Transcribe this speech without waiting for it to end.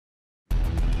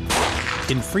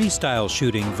In freestyle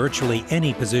shooting, virtually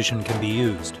any position can be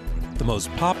used. The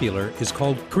most popular is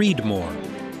called Creedmoor,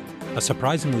 a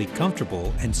surprisingly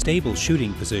comfortable and stable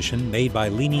shooting position made by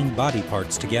leaning body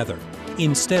parts together,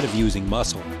 instead of using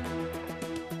muscle.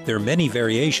 There are many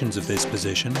variations of this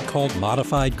position called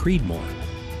modified Creedmoor.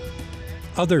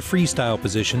 Other freestyle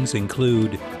positions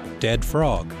include dead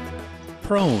frog,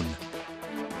 prone,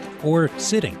 or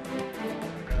sitting.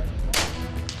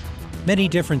 Many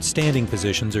different standing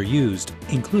positions are used,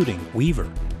 including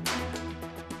weaver,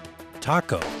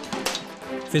 taco.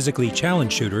 Physically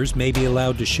challenged shooters may be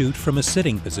allowed to shoot from a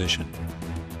sitting position.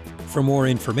 For more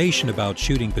information about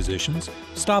shooting positions,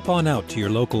 stop on out to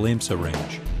your local IHMSA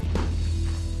range.